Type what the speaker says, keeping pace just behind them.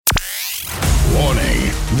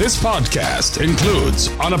This podcast includes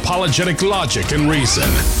unapologetic logic and reason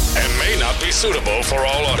and may not be suitable for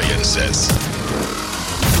all audiences.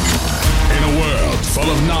 In a world full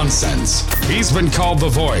of nonsense, he's been called the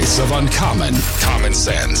voice of uncommon common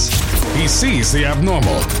sense. He sees the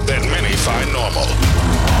abnormal that many find normal.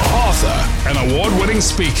 Author and award-winning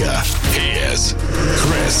speaker, he is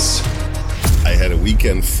Chris. I had a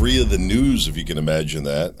weekend free of the news, if you can imagine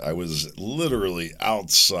that. I was literally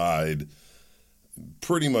outside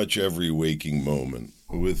pretty much every waking moment,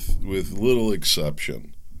 with little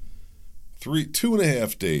exception.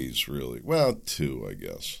 2.5 days, really. Well, 2, I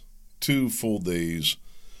guess. 2 full days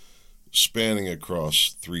spanning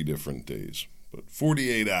across 3 different days. But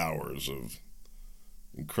 48 hours of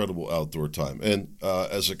incredible outdoor time. And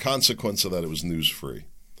as a consequence of that, it was news-free,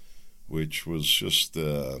 which was just,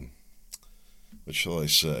 what shall I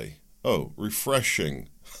say? Oh, refreshing,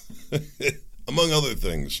 among other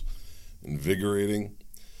things. Invigorating.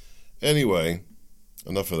 Anyway,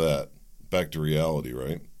 enough of that. Back to reality,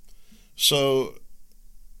 right? So,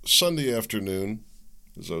 Sunday afternoon,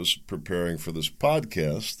 as I was preparing for this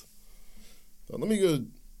podcast, let me go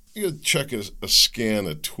check a scan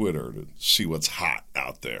of Twitter to see what's hot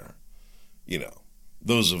out there. You know,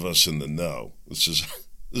 those of us in the know. This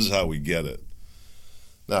is how we get it.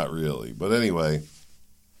 Not really, but anyway,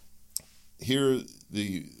 here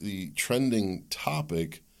the trending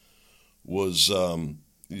topic was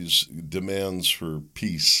these demands for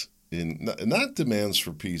peace not demands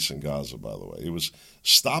for peace in Gaza, by the way. It was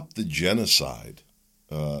stop the genocide.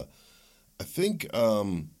 I think it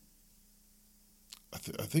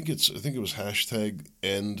was hashtag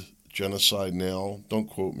end genocide now. Don't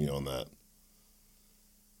quote me on that.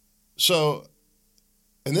 So,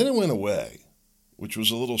 and then it went away, which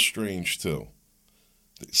was a little strange too.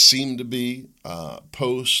 There seemed to be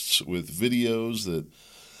posts with videos that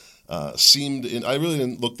seemed, and I really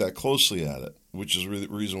didn't look that closely at it, which is the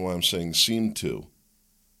reason why I'm saying seemed to.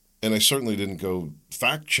 And I certainly didn't go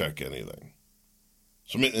fact check anything.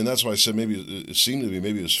 So, and that's why I said maybe it seemed to be,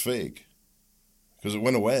 maybe it was fake, because it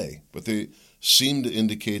went away. But they seemed to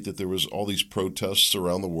indicate that there was all these protests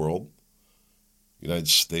around the world, United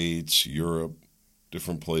States, Europe,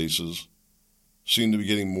 different places, seemed to be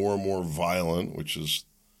getting more and more violent, which is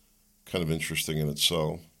kind of interesting in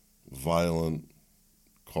itself. Violent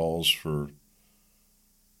calls for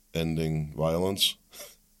ending violence.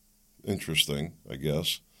 Interesting, I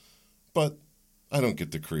guess. But I don't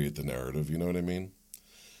get to create the narrative, you know what I mean?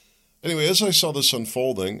 Anyway, as I saw this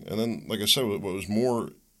unfolding, and then, like I said, what was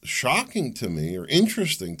more shocking to me or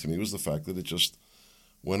interesting to me was the fact that it just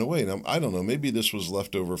went away. Now, I don't know, maybe this was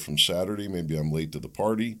left over from Saturday. Maybe I'm late to the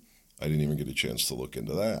party. I didn't even get a chance to look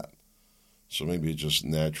into that. So maybe it just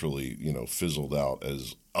naturally, fizzled out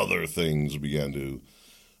as other things began to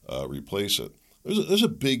replace it. There's a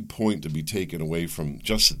big point to be taken away from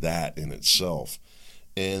just that in itself,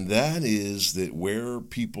 and that is that where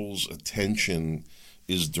people's attention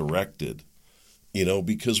is directed,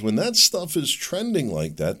 because when that stuff is trending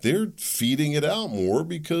like that, they're feeding it out more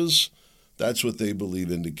because that's what they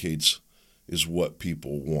believe indicates is what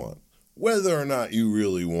people want. Whether or not you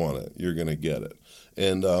really want it, you're going to get it.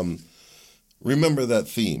 And remember that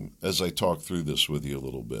theme as I talk through this with you a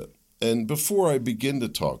little bit. And before I begin to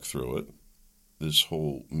talk through it, this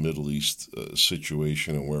whole Middle East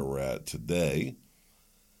situation and where we're at today,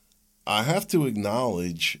 I have to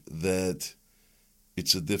acknowledge that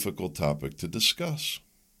it's a difficult topic to discuss.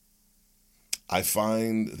 I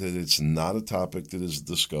find that it's not a topic that is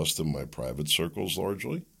discussed in my private circles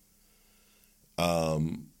largely.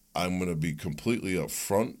 I'm going to be completely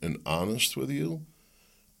upfront and honest with you.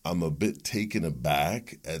 I'm a bit taken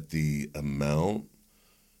aback at the amount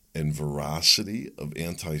and veracity of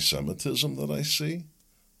anti-Semitism that I see.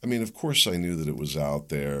 I mean, of course I knew that it was out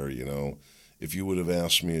there, If you would have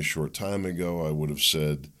asked me a short time ago, I would have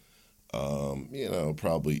said,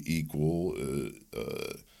 probably equal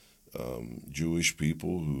Jewish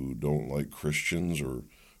people who don't like Christians or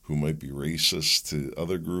who might be racist to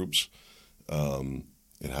other groups.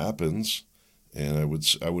 It happens, and I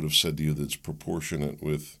would have said to you that it's proportionate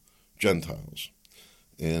with Gentiles.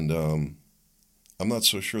 And I'm not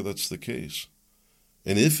so sure that's the case.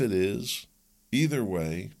 And if it is, either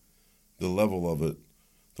way, the level of it,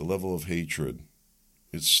 the level of hatred,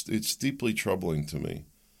 it's deeply troubling to me.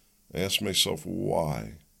 I ask myself,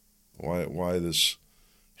 why? Why this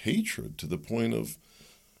hatred to the point of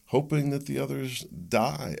hoping that the others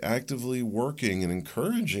die, actively working and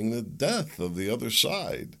encouraging the death of the other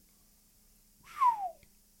side?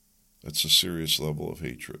 That's a serious level of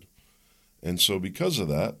hatred. And so because of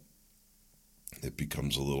that, it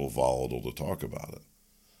becomes a little volatile to talk about it.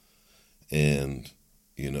 And,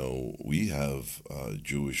 we have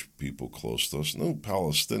Jewish people close to us, no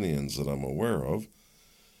Palestinians that I'm aware of.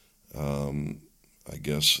 I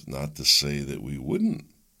guess not to say that we wouldn't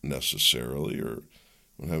necessarily, or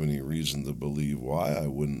don't have any reason to believe why I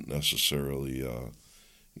wouldn't necessarily,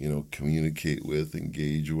 communicate with,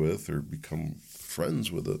 engage with, or become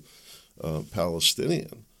friends with a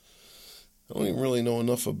Palestinian. I don't even really know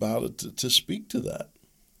enough about it to speak to that.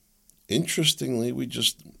 Interestingly, we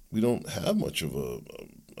don't have much of a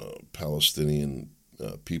Palestinian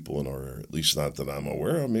people in our area, at least not that I'm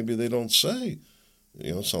aware of. Maybe they don't say.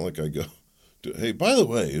 It's not like I go, hey, by the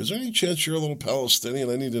way, is there any chance you're a little Palestinian?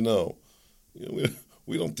 I need to know.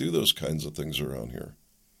 We don't do those kinds of things around here.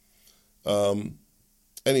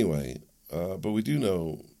 Anyway, but we do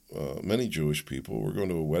know many Jewish people. We're going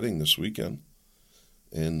to a wedding this weekend,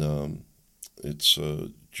 and it's a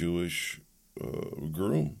Jewish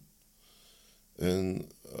groom.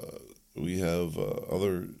 And we have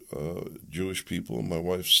other Jewish people on my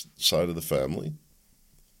wife's side of the family.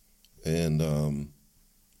 And,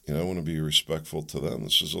 I want to be respectful to them.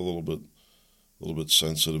 This is a little bit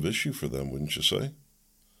sensitive issue for them, wouldn't you say?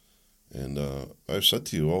 And I've said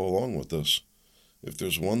to you all along with this, if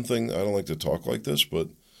there's one thing, I don't like to talk like this, but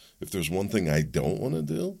if there's one thing I don't want to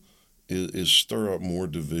do, is stir up more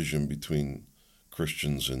division between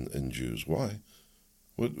Christians and Jews. Why?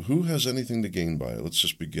 Who has anything to gain by it? Let's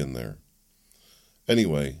just begin there.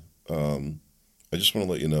 Anyway, I just want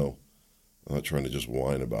to let you know, I'm not trying to just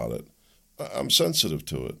whine about it. I'm sensitive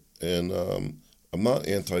to it, and I'm not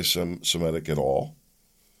anti-Semitic at all.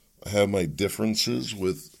 I have my differences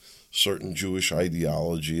with certain Jewish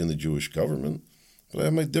ideology and the Jewish government, but I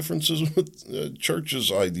have my differences with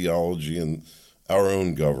church's ideology and our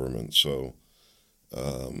own government. So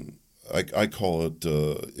I call it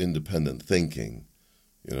independent thinking.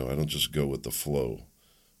 I don't just go with the flow.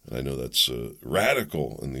 And I know that's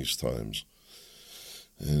radical in these times.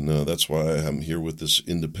 And that's why I'm here with this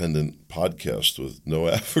independent podcast with no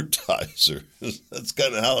advertiser. That's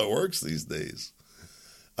kind of how it works these days.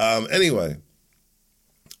 Anyway,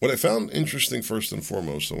 what I found interesting first and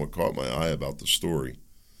foremost, and what caught my eye about the story,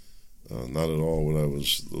 not at all what I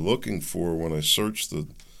was looking for when I searched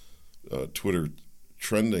the Twitter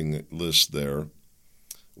trending list there,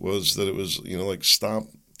 was that it was, like stop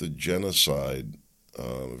the genocide,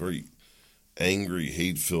 very angry,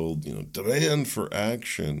 hate-filled, demand for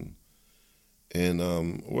action.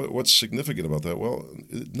 And what's significant about that? Well,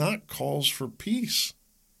 it not calls for peace.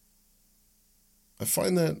 I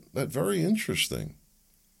find that very interesting.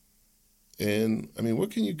 And,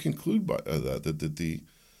 what can you conclude by that? That the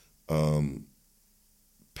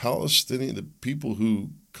Palestinian, the people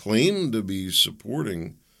who claim to be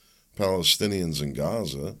supporting Palestinians in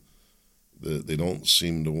Gaza, they don't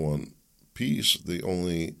seem to want peace. They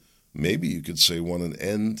only, maybe you could say, want an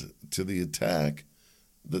end to the attack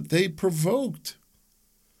that they provoked.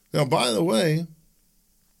 Now, by the way,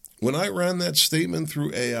 when I ran that statement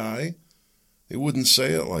through AI, they wouldn't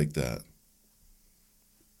say it like that.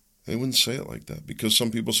 They wouldn't say it like that because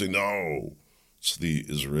some people say, no, it's the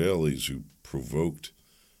Israelis who provoked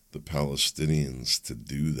the Palestinians to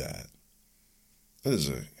do that. That is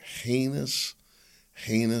a heinous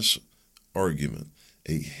argument,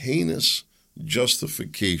 a heinous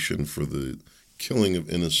justification for the killing of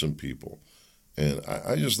innocent people. And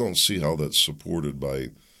I just don't see how that's supported by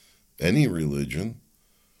any religion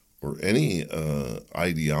or any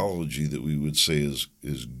ideology that we would say is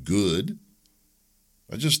good.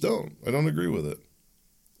 I just don't. I don't agree with it.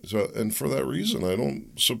 So, and for that reason, I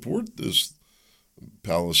don't support this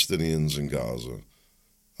Palestinians in Gaza.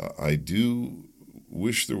 I do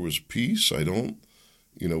wish there was peace. I don't,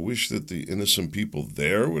 wish that the innocent people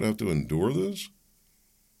there would have to endure this.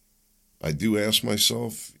 I do ask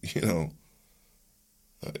myself, how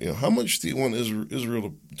much do you want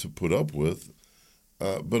Israel to put up with?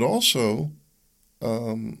 But also,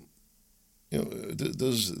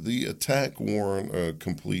 does the attack warrant a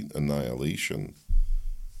complete annihilation?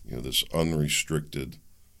 This unrestricted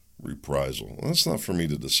reprisal. Well, that's not for me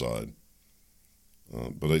to decide.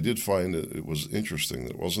 But I did find it was interesting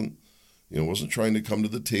that it wasn't trying to come to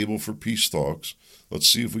the table for peace talks. Let's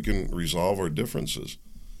see if we can resolve our differences.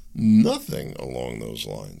 Nothing along those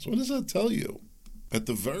lines. What does that tell you? At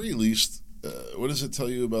the very least, what does it tell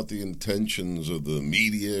you about the intentions of the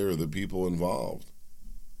media or the people involved?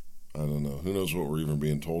 I don't know. Who knows what we're even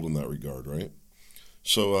being told in that regard, right?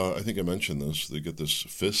 So I think I mentioned this. They get this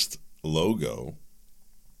fist logo,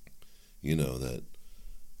 that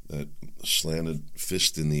slanted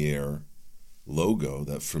fist in the air logo,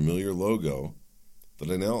 that familiar logo that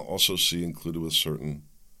I now also see included with certain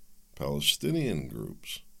Palestinian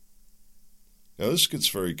groups. Now, this gets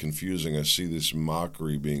very confusing. I see this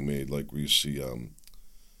mockery being made, like we see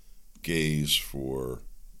gays for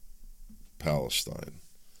Palestine.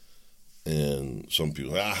 And some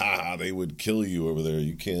people, they would kill you over there.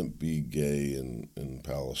 You can't be gay in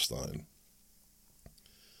Palestine.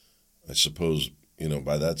 I suppose,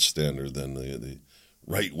 by that standard, then the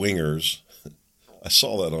right-wingers, I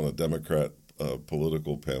saw that on a Democrat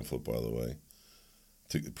political pamphlet, by the way,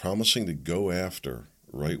 promising to go after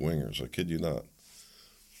right-wingers. I kid you not.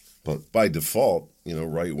 But by default,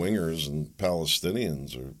 right-wingers and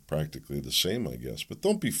Palestinians are practically the same, I guess. But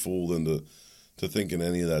don't be fooled into thinking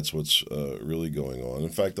any of that's what's really going on.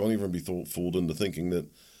 In fact, don't even be fooled into thinking that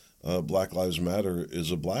Black Lives Matter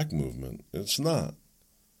is a black movement. It's not.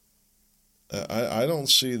 I don't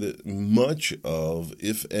see that much of,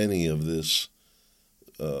 if any, of this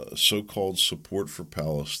so-called support for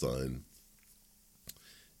Palestine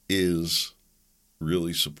is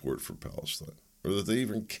really support for Palestine, or that they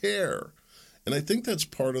even care. And I think that's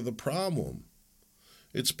part of the problem.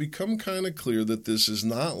 It's become kind of clear that this is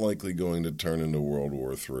not likely going to turn into World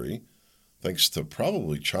War III, thanks to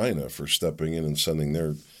probably China for stepping in and sending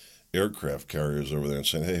their aircraft carriers over there and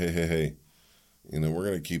saying, hey, we're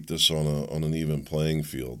going to keep this on an even playing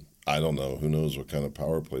field. I don't know. Who knows what kind of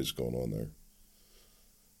power play is going on there.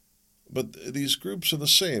 But these groups are the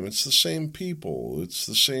same. It's the same people. It's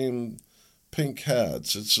the same pink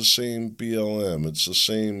hats. It's the same BLM. It's the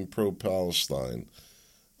same pro-Palestine.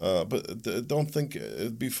 But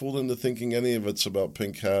don't be fooled into thinking any of it's about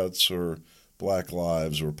pink hats or black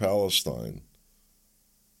lives or Palestine.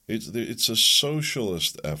 It's a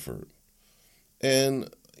socialist effort. And,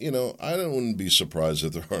 I wouldn't be surprised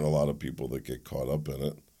if there aren't a lot of people that get caught up in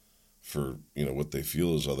it for, what they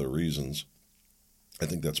feel is other reasons. I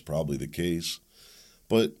think that's probably the case.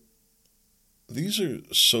 But these are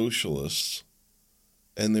socialists,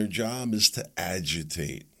 and their job is to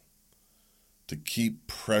agitate, to keep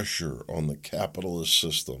pressure on the capitalist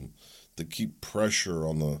system, to keep pressure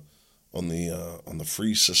on the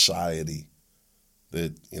free society,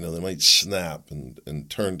 that they might snap and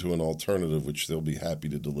turn to an alternative which they'll be happy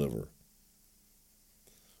to deliver.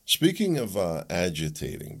 Speaking of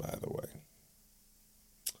agitating, by the way,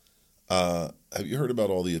 have you heard about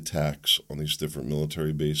all the attacks on these different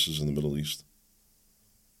military bases in the Middle East?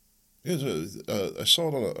 Yes, I saw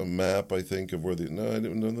it on a map, I think, of where no, I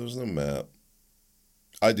didn't know there was no map.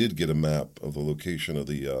 I did get a map of the location of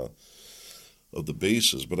the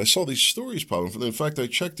bases, but I saw these stories popping. In fact, I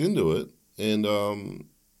checked into it, and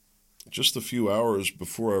just a few hours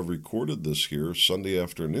before I recorded this here, Sunday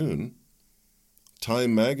afternoon,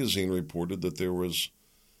 Time magazine reported that there was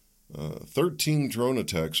 13 drone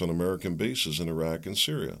attacks on American bases in Iraq and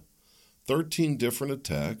Syria. 13 different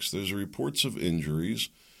attacks. There's reports of injuries,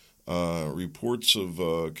 reports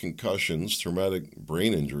of concussions, traumatic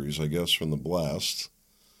brain injuries, I guess, from the blasts.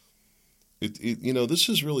 This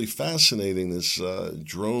is really fascinating, this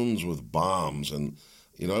drones with bombs. And,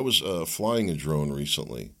 I was flying a drone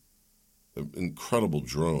recently, an incredible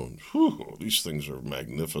drone. Whew, these things are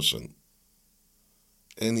magnificent.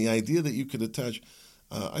 And the idea that you could attach,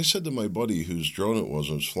 I said to my buddy whose drone it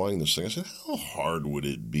was, I was flying this thing, I said, how hard would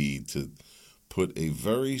it be to put a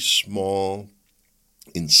very small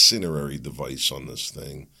incendiary device on this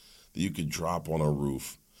thing that you could drop on a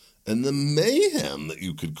roof? And the mayhem that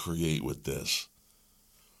you could create with this.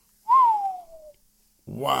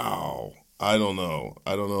 Wow. I don't know.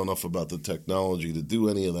 I don't know enough about the technology to do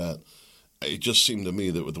any of that. It just seemed to me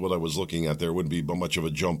that with what I was looking at, there wouldn't be much of a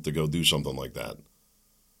jump to go do something like that.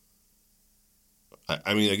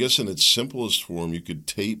 I mean, I guess in its simplest form, you could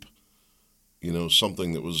tape,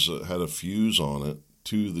 something that was had a fuse on it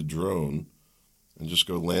to the drone and just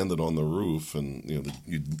go land it on the roof, and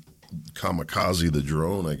you'd kamikaze the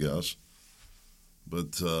drone, I guess.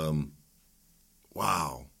 But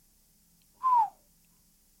wow,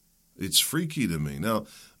 it's freaky to me. Now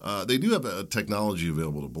they do have a technology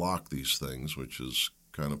available to block these things, which is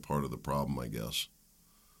kind of part of the problem, I guess.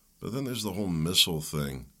 But then there's the whole missile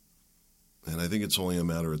thing. And I think it's only a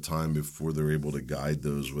matter of time before they're able to guide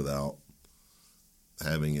those without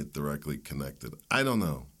having it directly connected. I don't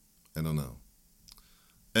know.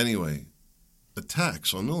 Anyway,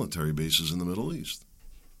 attacks on military bases in the Middle East.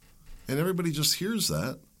 And everybody just hears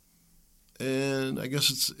that, and I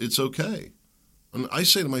guess it's okay. And I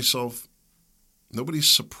say to myself, nobody's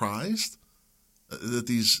surprised that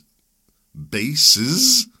these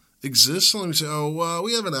bases exist. So let me say,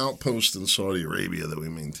 we have an outpost in Saudi Arabia that we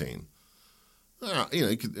maintain.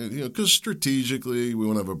 Because strategically we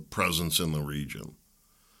want to have a presence in the region.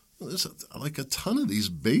 There's like a ton of these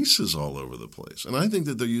bases all over the place. And I think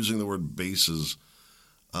that they're using the word bases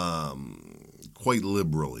quite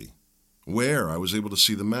liberally. Where? I was able to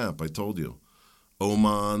see the map, I told you.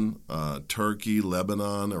 Oman, Turkey,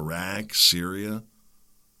 Lebanon, Iraq, Syria.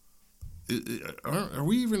 Are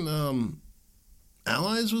we even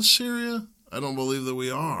allies with Syria? I don't believe that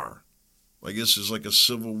we are. I guess there's like a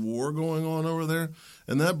civil war going on over there.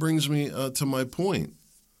 And that brings me to my point.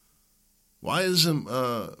 Why isn't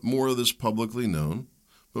more of this publicly known?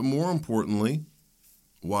 But more importantly,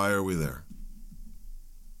 why are we there?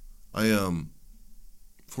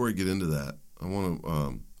 Before I get into that, I want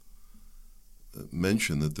to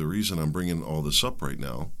mention that the reason I'm bringing all this up right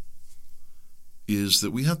now is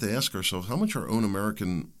that we have to ask ourselves how much our own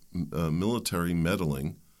American military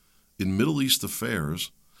meddling in Middle East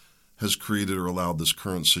affairs has created or allowed this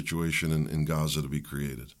current situation in Gaza to be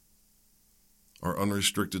created. Our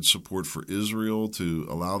unrestricted support for Israel to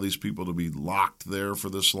allow these people to be locked there for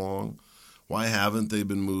this long. Why haven't they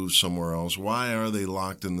been moved somewhere else? Why are they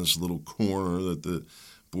locked in this little corner that the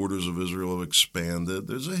borders of Israel have expanded?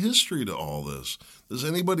 There's a history to all this. Does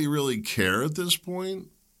anybody really care at this point?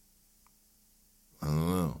 I don't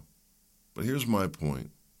know. But here's my point.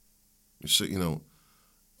 You say,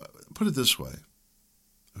 put it this way.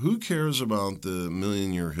 Who cares about the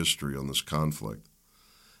million-year history on this conflict?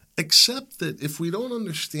 Except that if we don't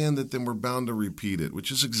understand it, then we're bound to repeat it,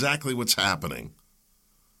 which is exactly what's happening.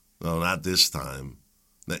 No, not this time.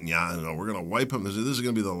 Netanyahu, we're going to wipe them. This is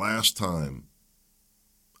going to be the last time.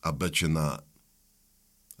 I bet you not.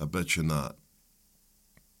 I bet you not.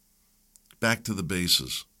 Back to the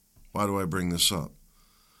bases. Why do I bring this up?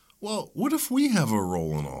 Well, what if we have a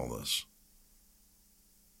role in all this?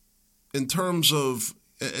 In terms of,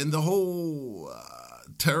 and the whole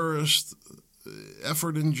terrorist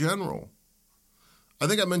effort in general. I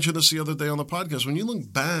think I mentioned this the other day on the podcast. When you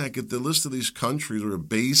look back at the list of these countries or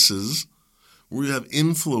bases where we have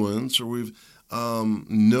influence or we've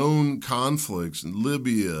known conflicts in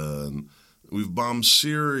Libya, and we've bombed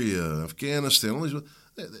Syria, Afghanistan. All these,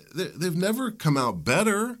 they've never come out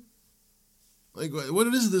better. Like, what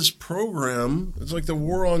is this program? It's like the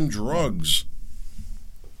war on drugs.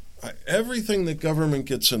 Everything that government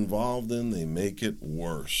gets involved in, they make it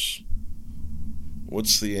worse.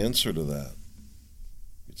 What's the answer to that?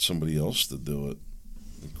 Get somebody else to do it.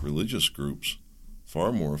 Like religious groups,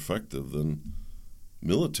 far more effective than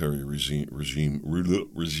military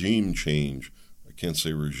regime change. I can't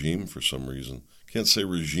say regime for some reason. Can't say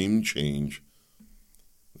regime change.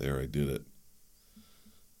 There, I did it.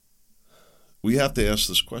 We have to ask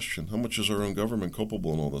this question. How much is our own government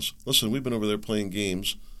culpable in all this? Listen, we've been over there playing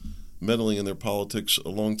games, meddling in their politics a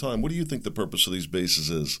long time. What do you think the purpose of these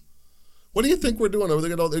bases is? What do you think we're doing over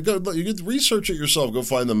there? You get to research it yourself. Go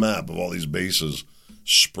find the map of all these bases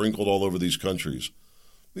sprinkled all over these countries.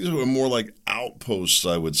 These are more like outposts,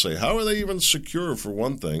 I would say. How are they even secure, for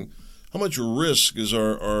one thing? How much risk is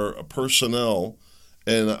our personnel,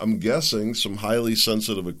 and I'm guessing some highly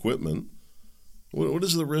sensitive equipment? What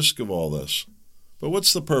is the risk of all this? But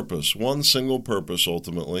what's the purpose? One single purpose,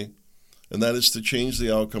 ultimately, and that is to change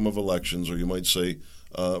the outcome of elections, or you might say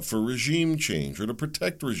for regime change, or to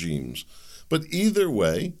protect regimes. But either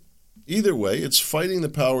way, it's fighting the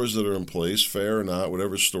powers that are in place, fair or not,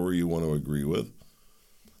 whatever story you want to agree with.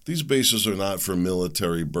 These bases are not for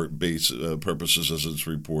military purposes, as it's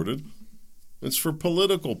reported. It's for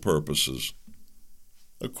political purposes.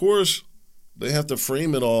 Of course, they have to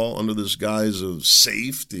frame it all under this guise of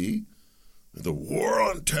safety, the war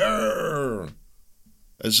on terror,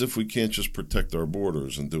 as if we can't just protect our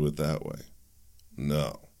borders and do it that way.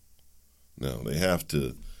 No, they have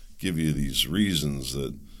to give you these reasons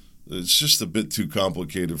that it's just a bit too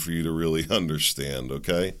complicated for you to really understand,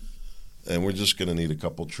 okay? And we're just going to need a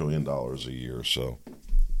couple $1 trillion a year, so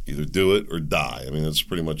either do it or die. I mean, that's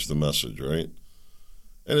pretty much the message, right?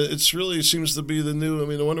 And it seems to be the new,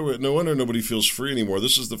 no wonder nobody feels free anymore.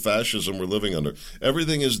 This is the fascism we're living under.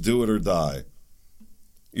 Everything is do it or die.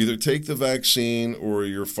 Either take the vaccine or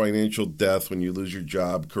your financial death when you lose your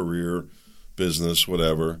job, career, business,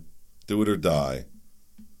 whatever. Do it or die.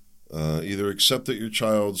 Either accept that your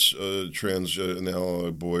child's trans, now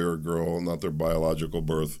a boy or a girl, not their biological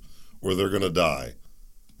birth, or they're going to die.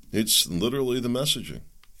 It's literally the messaging.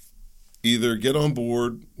 Either get on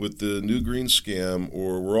board with the new green scam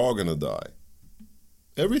or we're all going to die.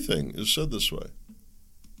 Everything is said this way.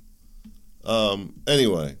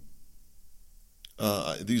 Anyway,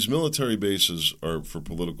 these military bases are for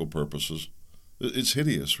political purposes. It's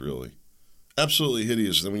hideous, really. Absolutely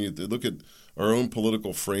hideous. And when you look at our own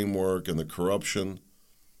political framework and the corruption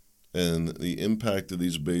and the impact of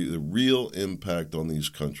these the real impact on these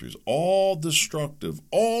countries, all destructive,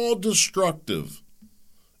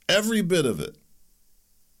 every bit of it.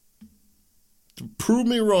 Prove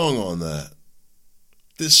me wrong on that.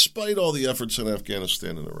 Despite all the efforts in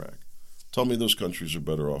Afghanistan and Iraq, tell me those countries are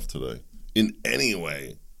better off today in any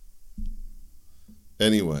way.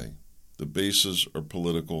 Anyway, the bases are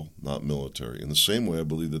political, not military. In the same way, I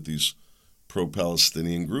believe that these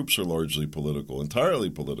pro-Palestinian groups are largely political, entirely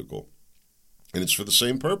political. And it's for the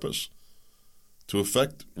same purpose, to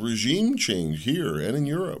effect regime change here and in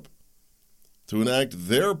Europe, to enact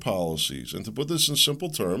their policies. And to put this in simple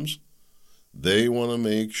terms, they want to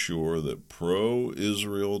make sure that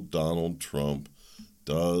pro-Israel Donald Trump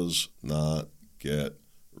does not get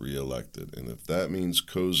reelected. And if that means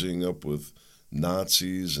cozying up with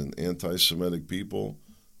Nazis and anti-Semitic people,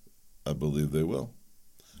 I believe they will.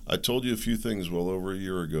 I told you a few things well over a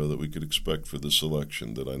year ago that we could expect for this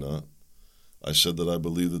election, did I not? I said that I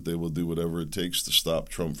believe that they will do whatever it takes to stop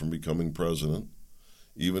Trump from becoming president,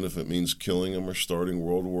 even if it means killing him or starting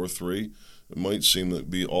World War III. It might seem to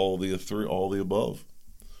be all the above.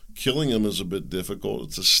 Killing him is a bit difficult.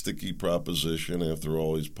 It's a sticky proposition. After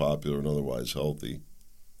all, he's popular and otherwise healthy.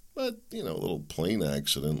 But, a little plane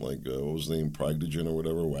accident like, what was his name, Prigogine or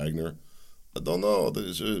whatever, Wagner. I don't know.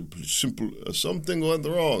 There's a simple, something went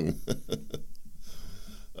wrong.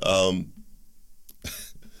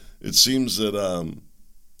 It seems that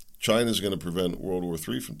China is going to prevent World War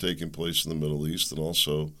III from taking place in the Middle East, and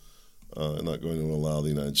also not going to allow the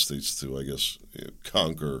United States to, I guess,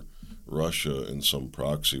 conquer Russia in some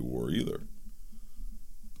proxy war either.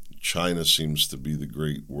 China seems to be the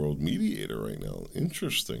great world mediator right now.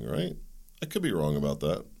 Interesting, right? I could be wrong about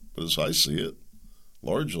that, but as I see it,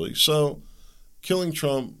 largely. So, killing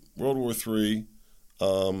Trump, World War III,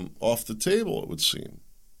 off the table, it would seem.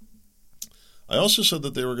 I also said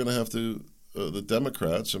that they were going to have to, the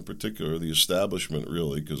Democrats in particular, the establishment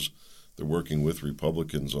really, because they're working with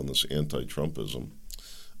Republicans on this anti-Trumpism.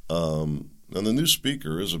 And the new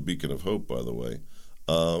speaker is a beacon of hope, by the way.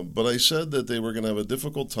 But I said that they were going to have a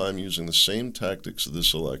difficult time using the same tactics of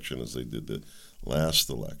this election as they did the last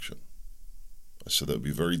election. I said that would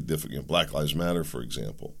be very difficult. Black Lives Matter, for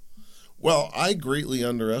example. Well, I greatly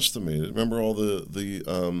underestimated. Remember all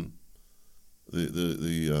the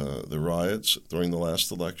riots during the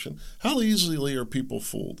last election? How easily are people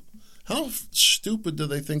fooled? How stupid do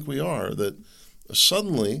they think we are that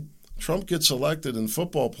suddenly Trump gets elected and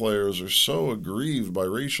football players are so aggrieved by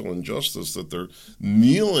racial injustice that they're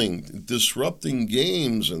kneeling, disrupting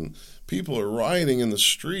games, and people are rioting in the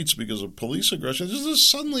streets because of police aggression? It just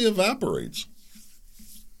suddenly evaporates.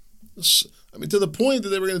 I mean, to the point that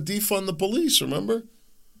they were going to defund the police, remember?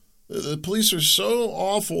 The police are so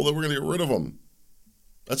awful that we're going to get rid of them.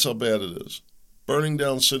 That's how bad it is. Burning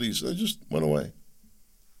down cities. They just went away.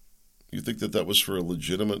 You think that was for a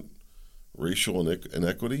legitimate racial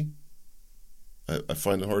inequity? I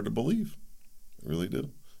find it hard to believe. I really do.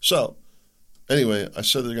 So, anyway, I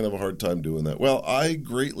said they're going to have a hard time doing that. Well, I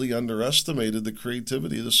greatly underestimated the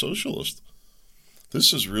creativity of the socialist.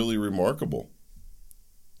 This is really remarkable.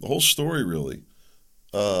 The whole story, really.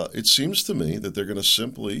 It seems to me that they're going to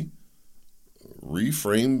simply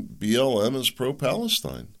reframe BLM as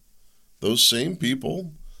pro-Palestine. Those same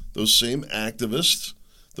people, those same activists,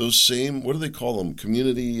 those same, what do they call them?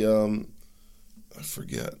 Community, I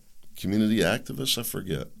forget. Community activists? I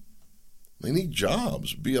forget. They need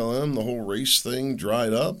jobs. BLM, the whole race thing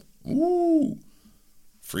dried up. Woo!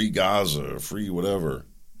 Free Gaza, free whatever.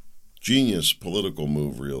 Genius political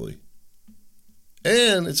move, really.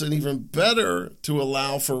 And it's an even better to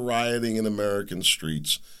allow for rioting in American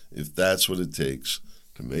streets if that's what it takes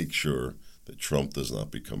to make sure that Trump does not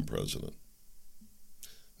become president.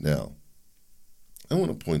 Now, I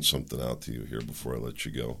want to point something out to you here before I let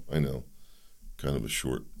you go. I know, kind of a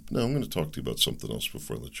short. No, I'm going to talk to you about something else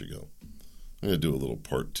before I let you go. I'm going to do a little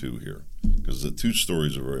part 2 here because the two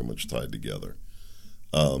stories are very much tied together.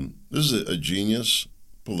 This is a genius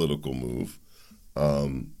political move.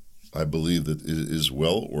 I believe that it is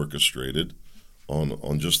well orchestrated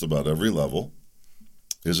on just about every level.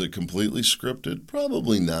 Is it completely scripted?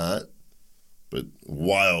 Probably not, but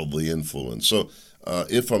wildly influenced. So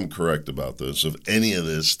if I'm correct about this, if any of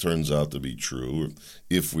this turns out to be true,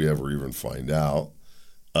 if we ever even find out,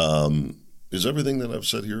 is everything that I've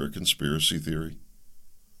said here a conspiracy theory?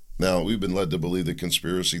 Now, we've been led to believe that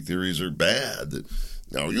conspiracy theories are bad.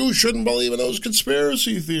 Now, you shouldn't believe in those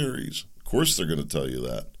conspiracy theories. Of course they're going to tell you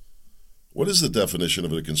that. What is the definition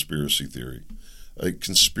of a conspiracy theory? A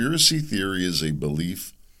conspiracy theory is a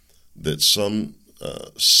belief that some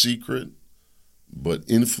secret but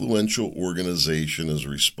influential organization is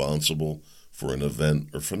responsible for an event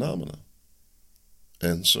or phenomena.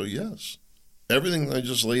 And so, yes, everything I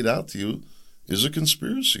just laid out to you is a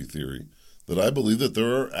conspiracy theory. that I believe that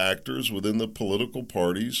there are actors within the political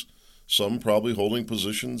parties, some probably holding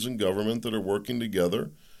positions in government, that are working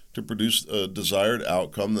together to produce a desired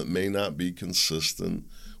outcome that may not be consistent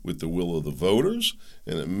with the will of the voters,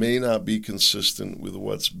 and it may not be consistent with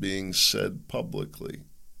what's being said publicly.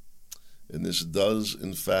 And this does,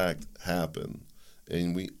 in fact, happen.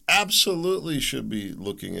 And we absolutely should be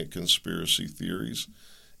looking at conspiracy theories,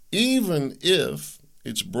 even if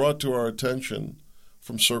it's brought to our attention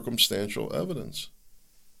from circumstantial evidence.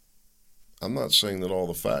 I'm not saying that all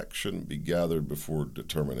the facts shouldn't be gathered before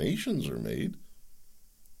determinations are made.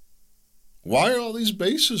 Why are all these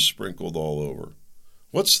bases sprinkled all over?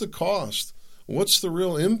 What's the cost? What's the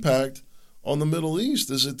real impact on the Middle East?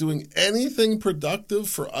 Is it doing anything productive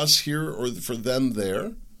for us here or for them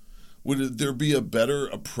there? Would there be a better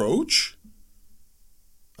approach?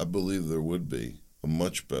 I believe there would be a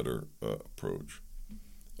much better approach.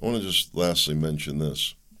 I want to just lastly mention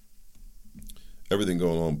this. Everything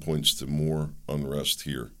going on points to more unrest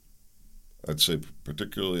here. I'd say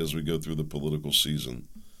particularly as we go through the political season,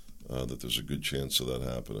 that there's a good chance of that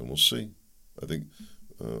happening. We'll see. I think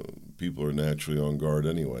people are naturally on guard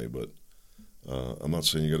anyway, but I'm not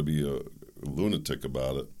saying you got to be a lunatic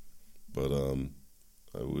about it, but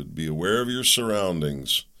I would be aware of your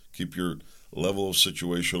surroundings. Keep your level of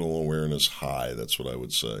situational awareness high. That's what I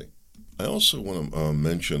would say. I also want to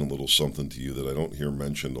mention a little something to you that I don't hear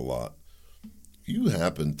mentioned a lot. If you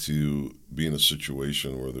happen to be in a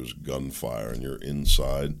situation where there's gunfire and you're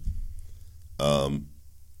inside,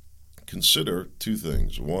 consider two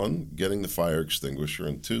things. One, getting the fire extinguisher,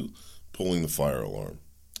 and two, pulling the fire alarm.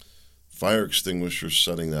 Fire extinguisher,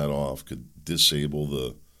 setting that off could disable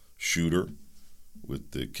the shooter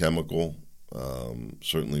with the chemical,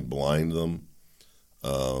 certainly blind them,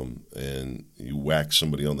 and you whack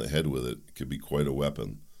somebody on the head with it. It could be quite a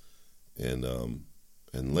weapon. And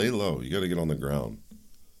lay low. You got to get on the ground.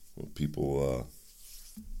 What people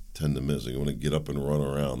tend to miss. They want to get up and run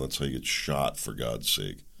around. That's how you get shot, for God's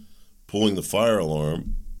sake. Pulling the fire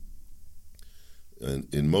alarm,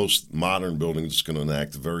 and in most modern buildings, it's going to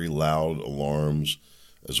enact very loud alarms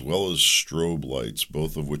as well as strobe lights,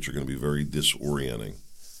 both of which are going to be very disorienting.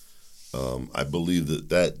 I believe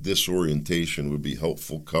that disorientation would be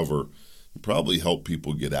helpful cover and probably help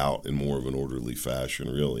people get out in more of an orderly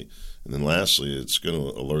fashion, really. And then lastly, it's going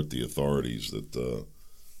to alert the authorities that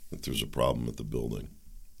there's a problem at the building.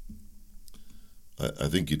 I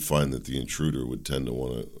think you'd find that the intruder would tend to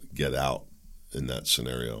want to get out in that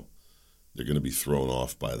scenario. They're going to be thrown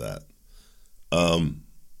off by that.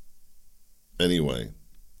 Anyway,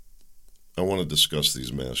 I want to discuss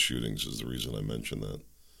these mass shootings is the reason I mentioned that.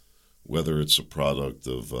 Whether it's a product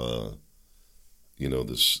of,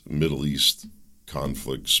 this Middle East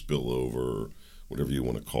conflict spillover, or whatever you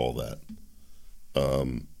want to call that.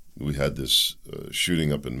 We had this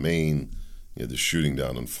shooting up in Maine. You had this shooting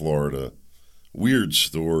down in Florida. Weird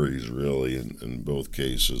stories, really, in both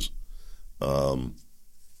cases. There's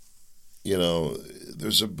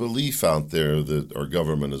a belief out there that our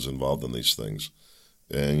government is involved in these things.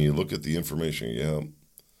 And you look at the information,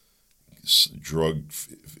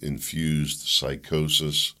 drug-infused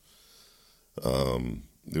psychosis.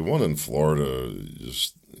 The one in Florida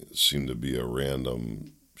just seemed to be a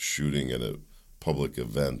random shooting at a public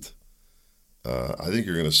event. I think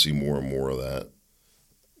you're going to see more and more of that.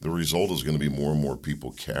 The result is going to be more and more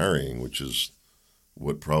people carrying, which is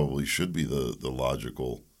what probably should be the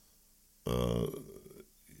logical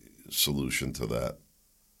solution to that.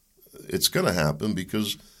 It's going to happen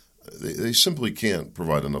because they simply can't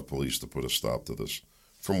provide enough police to put a stop to this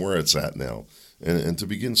from where it's at now. And to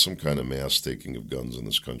begin some kind of mass taking of guns in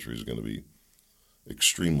this country is going to be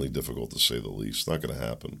extremely difficult, to say the least. Not going to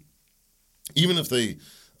happen. Even if they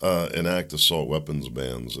enact assault weapons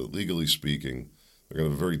bans, legally speaking, they're going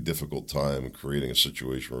to have a very difficult time creating a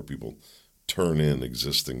situation where people turn in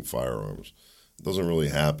existing firearms. It doesn't really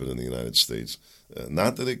happen in the United States.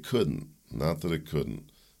 Not that it couldn't.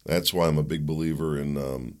 That's why I'm a big believer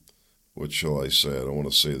in, what shall I say? I don't want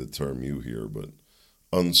to say the term you hear, but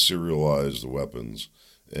unserialized weapons.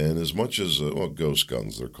 And as much as, ghost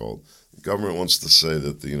guns they're called, the government wants to say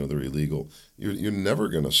that they're illegal. You're never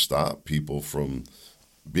going to stop people from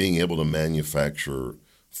being able to manufacture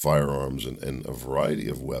firearms and a variety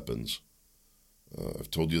of weapons. I've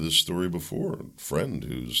told you this story before. A friend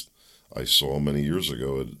I saw many years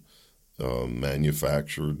ago had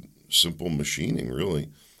manufactured simple machining, really,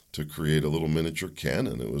 to create a little miniature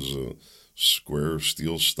cannon. It was a square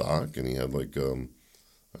steel stock, and he had it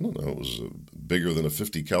was bigger than a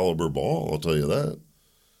 .50 caliber ball, I'll tell you that.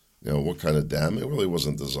 What kind of damage? It really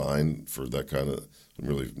wasn't designed for that kind of,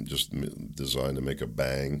 really just designed to make a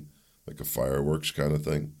bang. like a fireworks kind of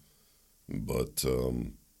thing. But,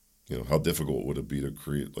 how difficult would it be to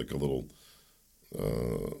create like a little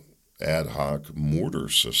ad hoc mortar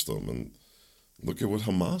system? And look at what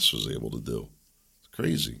Hamas was able to do. It's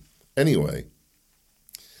crazy. Anyway,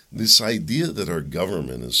 this idea that our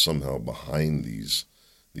government is somehow behind these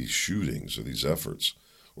shootings or these efforts,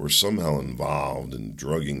 or somehow involved in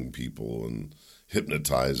drugging people and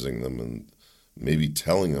hypnotizing them and maybe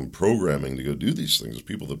telling them, programming to go do these things,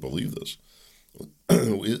 people that believe this.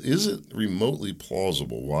 Is it remotely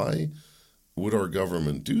plausible? Why would our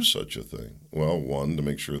government do such a thing? Well, one, to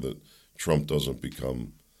make sure that Trump doesn't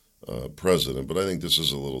become president, but I think this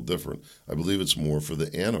is a little different. I believe it's more for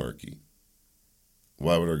the anarchy.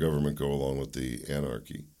 Why would our government go along with the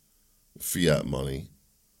anarchy? Fiat money,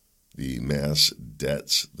 the mass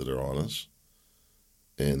debts that are on us,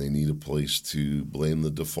 and they need a place to blame the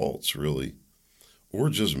defaults, really, or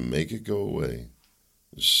just make it go away.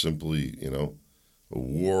 Just simply, a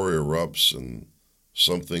war erupts and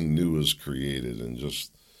something new is created, and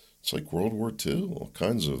just, it's like World War II, all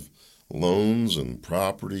kinds of loans and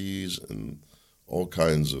properties and all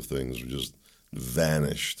kinds of things just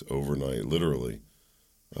vanished overnight, literally.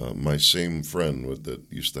 My same friend that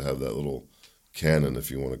used to have that little cannon, if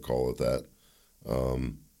you want to call it that,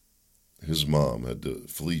 his mom had to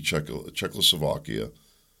flee Czechoslovakia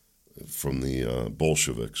from the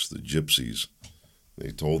Bolsheviks, the gypsies.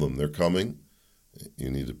 They told them, they're coming. You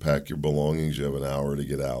need to pack your belongings. You have an hour to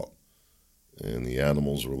get out. And the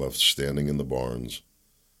animals were left standing in the barns,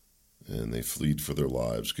 and they fled for their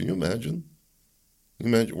lives. Can you imagine?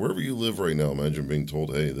 Imagine wherever you live right now, imagine being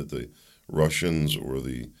told, hey, that the Russians or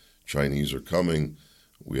the Chinese are coming.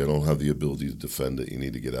 We don't have the ability to defend it. You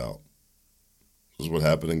need to get out. This is what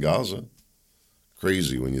happened in Gaza.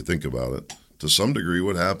 Crazy when you think about it. To some degree,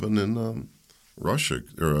 what happened in Russia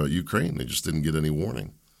or Ukraine. They just didn't get any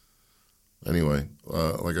warning. Anyway,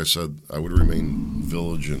 like I said, I would remain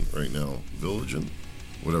vigilant right now. Vigilant?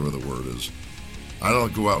 Whatever the word is. I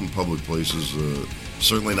don't go out in public places,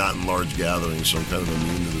 certainly not in large gatherings, so I'm kind of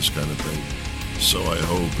immune to this kind of thing. So I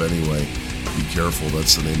hope, anyway, be careful.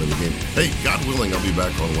 That's the name of the game. Hey, God willing, I'll be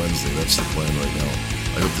back on Wednesday. That's the plan right now.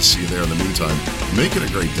 I hope to see you there. In the meantime, make it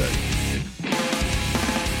a great day.